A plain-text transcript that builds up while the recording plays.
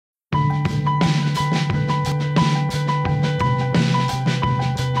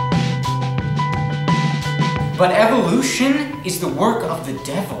But evolution is the work of the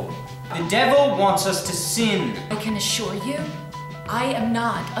devil. The devil wants us to sin. I can assure you, I am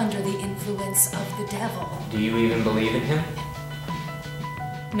not under the influence of the devil. Do you even believe in him?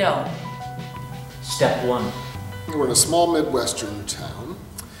 No. Step one. We're in a small Midwestern town,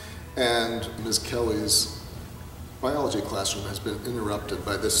 and Ms. Kelly's biology classroom has been interrupted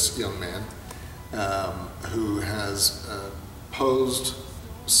by this young man who has posed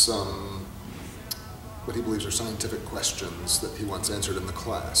some, what he believes are scientific questions that he wants answered in the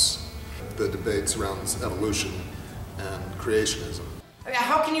class. The debate surrounds evolution and creationism.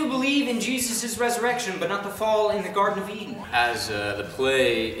 How can you believe in Jesus' resurrection but not the fall in the Garden of Eden? As the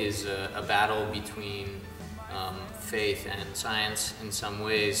play is a battle between faith and science, in some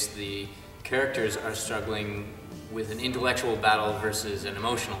ways the characters are struggling with an intellectual battle versus an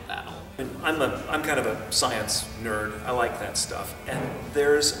emotional battle. I'm kind of a science nerd. I like that stuff. And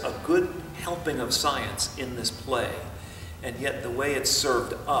there's a good helping of science in this play. And yet the way it's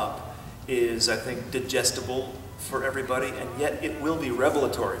served up is, I think, digestible for everybody, and yet it will be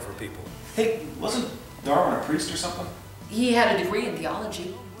revelatory for people. Hey, wasn't Darwin a priest or something? He had a degree in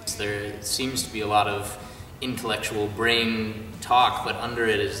theology. There seems to be a lot of intellectual brain talk, but under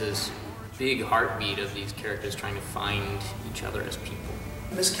it is this big heartbeat of these characters trying to find each other as people.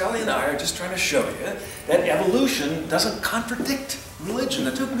 Miss Kelly and I are just trying to show you that evolution doesn't contradict religion.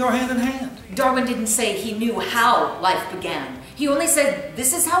 The two can go hand in hand. Darwin didn't say he knew how life began. He only said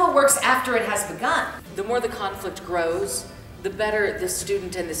this is how it works after it has begun. The more the conflict grows, the better this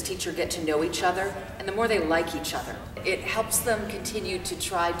student and this teacher get to know each other, and the more they like each other. It helps them continue to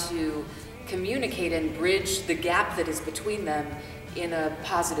try to communicate and bridge the gap that is between them in a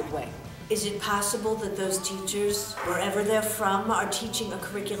positive way. Is it possible that those teachers, wherever they're from, are teaching a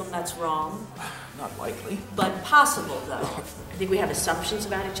curriculum that's wrong? Not likely. But possible, though. I think we have assumptions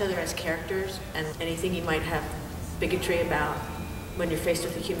about each other as characters, and anything you might have bigotry about when you're faced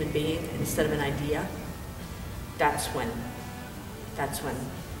with a human being instead of an idea, that's when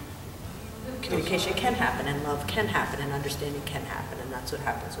communication can happen, and love can happen, and understanding can happen, and that's what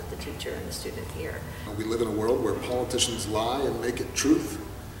happens with the teacher and the student here. We live in a world where politicians lie and make it truth,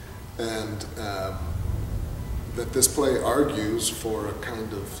 and that this play argues for a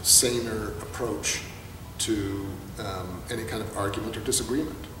kind of saner approach to any kind of argument or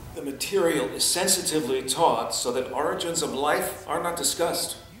disagreement. The material is sensitively taught so that origins of life are not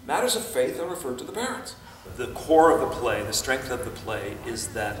discussed. Matters of faith are referred to the parents. The core of the play, the strength of the play, is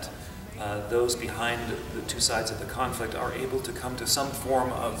that those behind the two sides of the conflict are able to come to some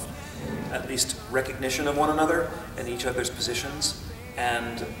form of at least recognition of one another and each other's positions,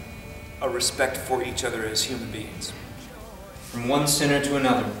 and a respect for each other as human beings. From one sinner to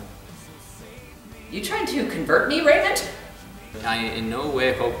another. You trying to convert me, Raymond? I in no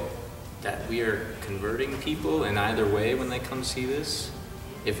way hope that we are converting people in either way when they come see this.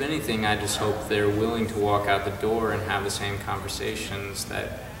 If anything, I just hope they're willing to walk out the door and have the same conversations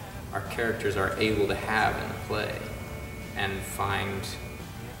that our characters are able to have in the play, and find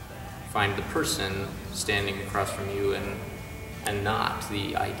the person standing across from you and not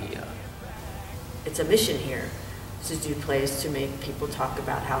the idea. It's a mission here to do plays to make people talk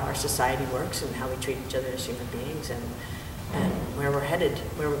about how our society works and how we treat each other as human beings, and where we're headed,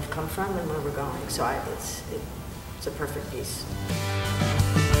 where we've come from and where we're going. So it's a perfect piece.